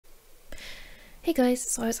Hey guys,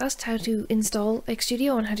 so I was asked how to install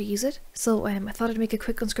Xstudio and how to use it, so I thought I'd make a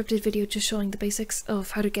quick unscripted video just showing the basics of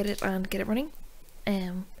how to get it and get it running.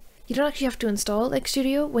 You don't actually have to install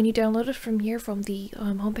Xstudio when you download it from here from the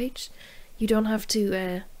homepage. You don't have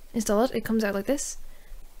to install it, it comes out like this.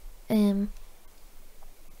 You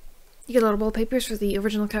get a lot of wallpapers for the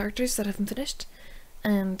original characters that haven't finished,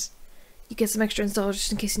 and you get some extra installers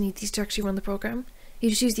just in case you need these to actually run the program. You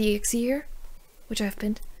just use the exe here, which I've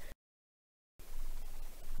pinned.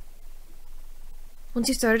 Once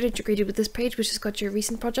you started it, you're greeted with this page which has got your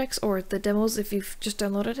recent projects or the demos if you've just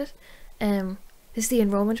downloaded it. This is the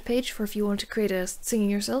enrollment page for if you want to create a singing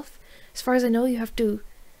yourself. As far as I know, you have to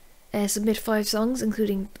submit 5 songs,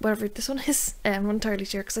 including whatever this one is. I'm not entirely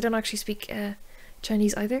sure because I don't actually speak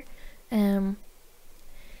Chinese either. You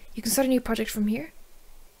can start a new project from here.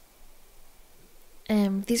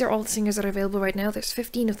 These are all the singers that are available right now. There's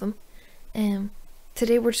 15 of them.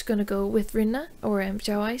 Today we're just going to go with Rinna or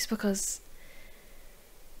Zhao Ice because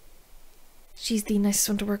she's the nicest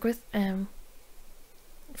one to work with,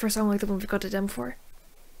 for a song like the one we've got a demo for.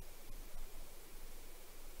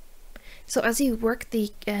 So as you work,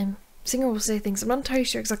 the singer will say things. I'm not entirely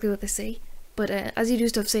sure exactly what they say, but as you do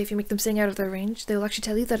stuff, say if you make them sing out of their range, they'll actually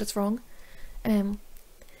tell you that it's wrong.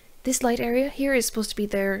 This light area here is supposed to be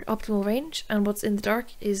their optimal range, and what's in the dark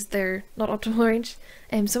is their not optimal range.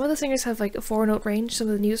 Some of the singers have like a 4-note range, some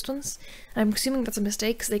of the newest ones. I'm assuming that's a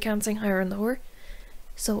mistake because they can't sing higher and lower.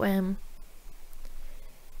 So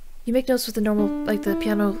you make notes with the normal, like the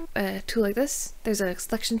piano tool like this. There's a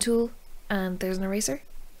selection tool and there's an eraser,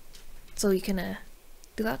 so you can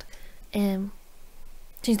do that. Change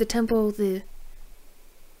the tempo, the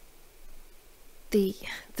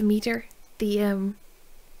meter, the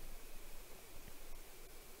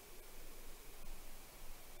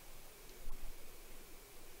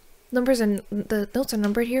numbers, and the notes are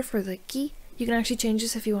numbered here for the key. You can actually change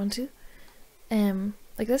this if you want to,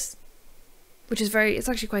 like this. Which is it's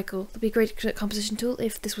actually quite cool. It'd be a great composition tool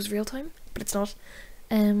if this was real time, but it's not.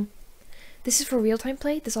 This is for real time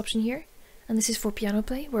play, this option here, and this is for piano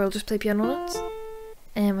play, where I'll just play piano notes.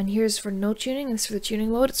 And here's for note tuning, and this is for the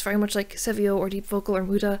tuning mode. It's very much like Sevio or deep vocal or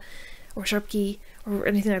muda or sharp key or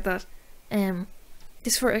anything like that.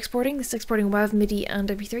 This is for exporting. This is exporting WAV, MIDI, and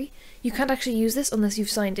MP3. You can't actually use this unless you've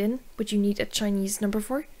signed in, which you need a Chinese number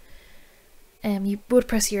for. You would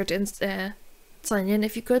press here to sign in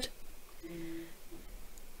if you could.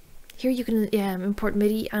 Here you can import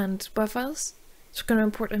MIDI and WAV files. So we're going to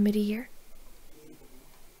import a MIDI here,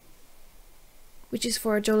 which is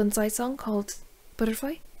for a Joel and Sai song called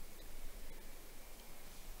Butterfly.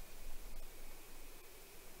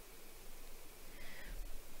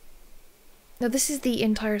 Now this is the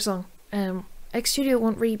entire song. Xstudio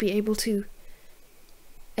won't really be able to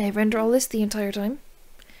render all this the entire time.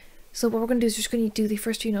 So what we're going to do is just going to do the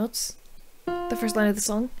first 2 notes, the first line of the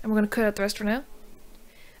song, and we're going to cut out the rest for now.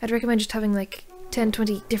 I'd recommend just having like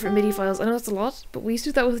 10-20 different MIDI files. I know that's a lot, but we used to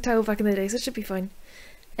do that with Tao back in the day, so it should be fine.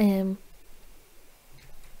 Now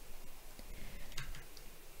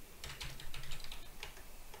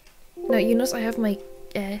you notice I have my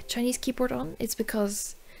Chinese keyboard on. It's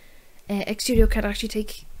because Xstudio can't actually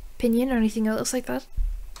take Pinyin or anything else like that.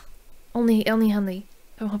 Only Hanli.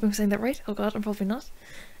 I hope I'm saying that right. Oh god, I'm probably not.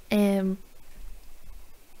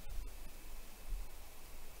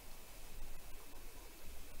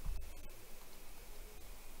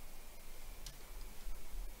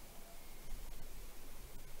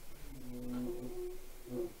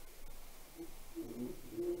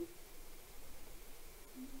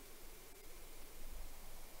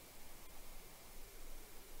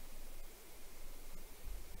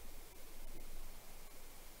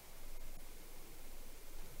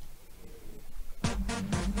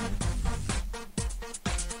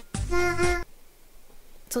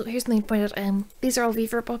 So here's something to point out, these are all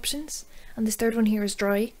reverb options, and this third one here is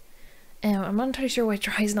dry. I'm not entirely sure why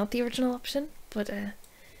dry is not the original option, but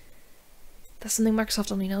that's something Microsoft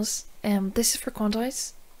only knows. This is for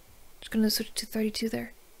quantize. Just gonna switch to 32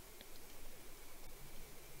 there.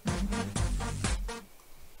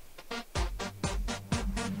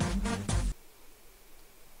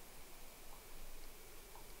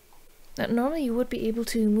 Now normally you would be able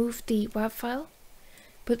to move the WAV file,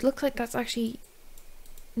 but it looks like that's actually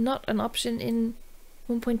not an option in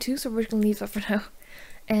 1.2, so we're going to leave that for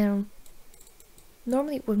now.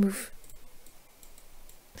 Normally it would move.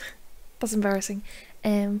 That's embarrassing.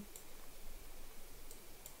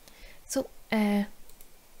 So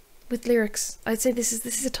with lyrics, I'd say this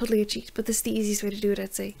is a totally a cheat, but this is the easiest way to do it,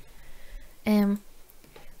 I'd say.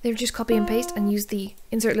 They just copy and paste and use the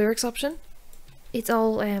insert lyrics option. It's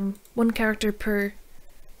all one character per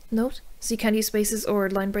note, so you can't use spaces or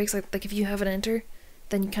line breaks. Like if you have an enter,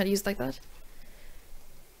 then you can't use it like that.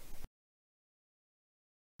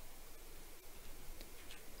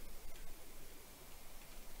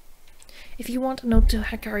 If you want a note to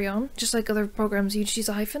carry on, just like other programs, you just use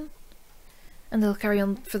a hyphen, and they'll carry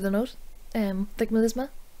on for the note, like melisma.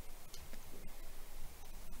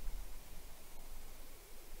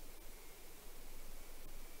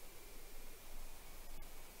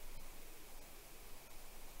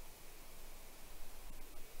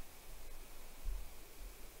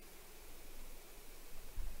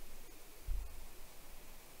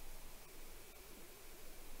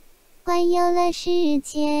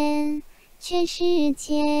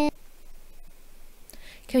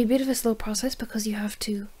 Can be a bit of a slow process because you have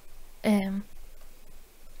to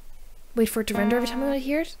wait for it to render every time I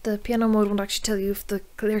hear it. The piano mode won't actually tell you if the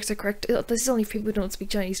lyrics are correct. This is only for people who don't speak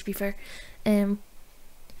Chinese, to be fair.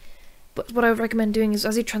 But what I would recommend doing is,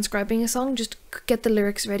 as you're transcribing a song, just get the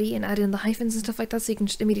lyrics ready and add in the hyphens and stuff like that so you can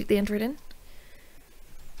just immediately enter it in.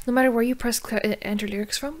 No matter where you press enter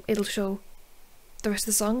lyrics from, it'll show the rest of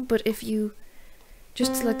the song, but if you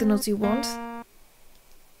just select the notes you want.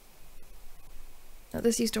 Oh,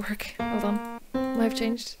 this used to work. Hold on. Might have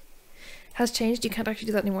changed. Has changed. You can't actually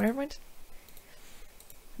do that anymore. Never mind.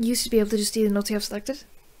 You used to be able to just see the notes you have selected.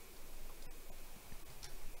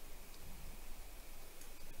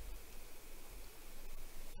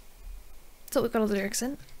 So we've got all the lyrics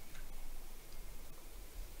in.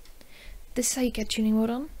 This is how you get tuning mode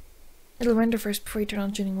on. It'll render first before you turn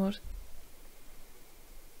on tuning mode.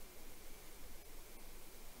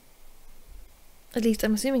 At least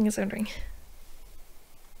I'm assuming it's rendering.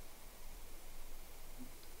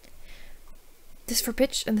 This is for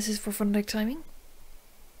pitch, and this is for phonetic timing.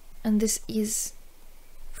 And this is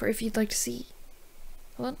for if you'd like to see.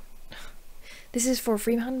 Hold on. This is for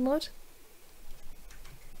freehand mode.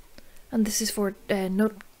 And this is for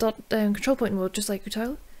note dot control point mode, just like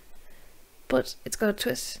Utile. But it's got a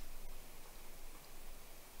twist.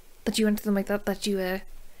 That you enter them like that, you have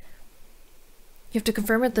to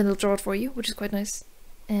confirm it, then it'll draw it for you, which is quite nice.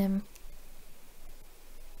 It's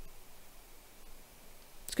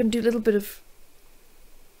going to do a little bit of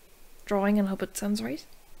drawing and hope it sounds right.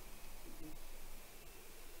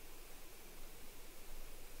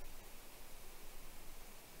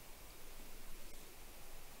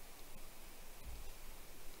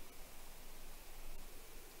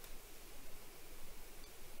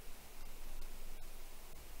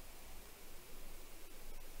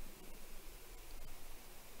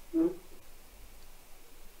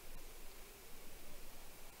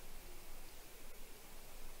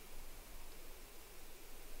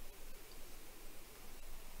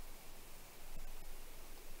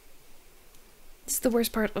 This is the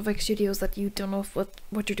worst part of like studios, that you don't know if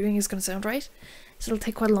what you're doing is going to sound right, so it'll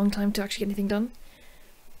take quite a long time to actually get anything done.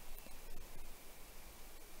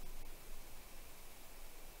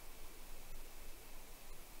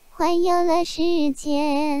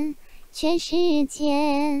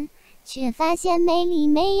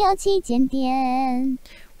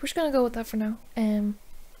 We're just gonna go with that for now.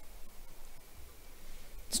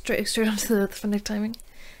 Straight onto the phonetic timing.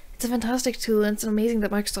 It's a fantastic tool, and it's amazing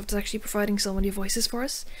that Microsoft is actually providing so many voices for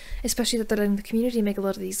us, especially that they're letting the community make a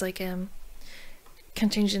lot of these, like can't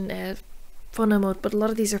change in phono mode, but a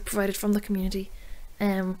lot of these are provided from the community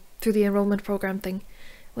through the enrollment program thing,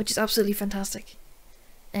 which is absolutely fantastic.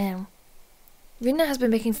 Rina has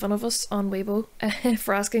been making fun of us on Weibo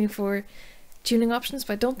for asking for tuning options,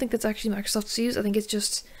 but I don't think that's actually Microsoft's use. I think it's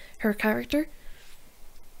just her character.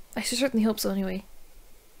 I certainly hope so anyway.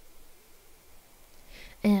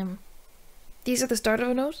 These are the start of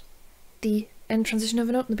a note, the end transition of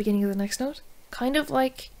a note, and the beginning of the next note. Kind of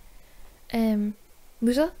like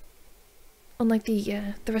Musa, unlike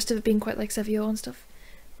the rest of it being quite like Sevio and stuff,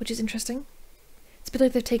 which is interesting. It's a bit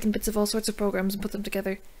like they've taken bits of all sorts of programs and put them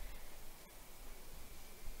together.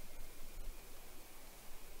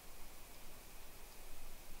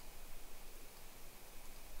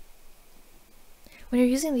 When you're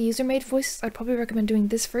using the user-made voice, I'd probably recommend doing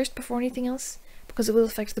this first before anything else, because it will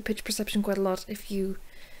affect the pitch perception quite a lot if you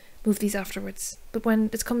move these afterwards. But when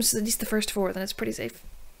it comes to at least the first four, then it's pretty safe.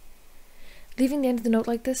 Leaving the end of the note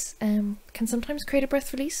like this can sometimes create a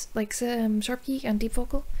breath release, like sharp key and deep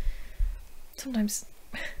vocal. Sometimes.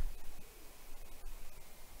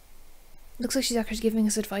 Looks like she's actually giving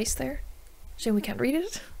us advice there. Shame we can't read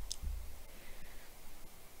it.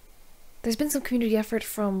 There's been some community effort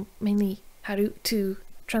from mainly Haru to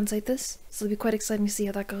translate this, so it'll be quite exciting to see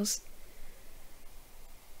how that goes.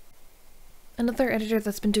 Another editor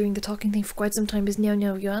that's been doing the talking thing for quite some time is Niao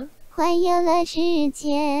Niao Yuan.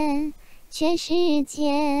 全世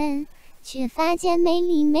界，却发现美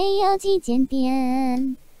丽没有几间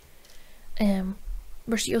店。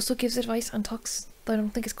 Where she also gives advice and talks, though I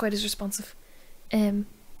don't think it's quite as responsive.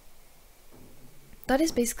 That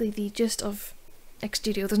is basically the gist of X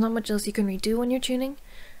Studio. There's not much else you can redo when you're tuning.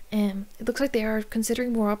 It looks like they are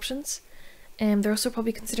considering more options. They're also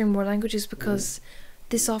probably considering more languages because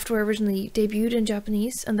this software originally debuted in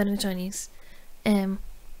Japanese and then in Chinese.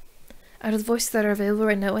 Out of the voices that are available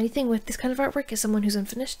right now, anything with this kind of artwork is someone who's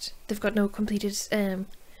unfinished. They've got no completed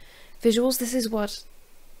visuals. This is what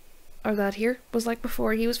our lad here was like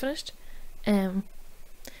before he was finished. And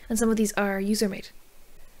some of these are user-made,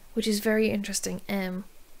 which is very interesting.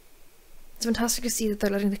 It's fantastic to see that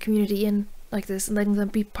they're letting the community in like this and letting them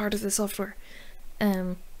be part of the software.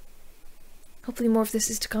 Hopefully more of this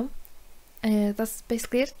is to come. That's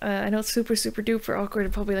basically it. I know it's super duper awkward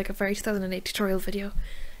and probably like a very 2008 tutorial video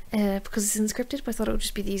because it's unscripted, but I thought it would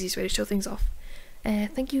just be the easiest way to show things off.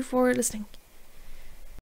 Thank you for listening.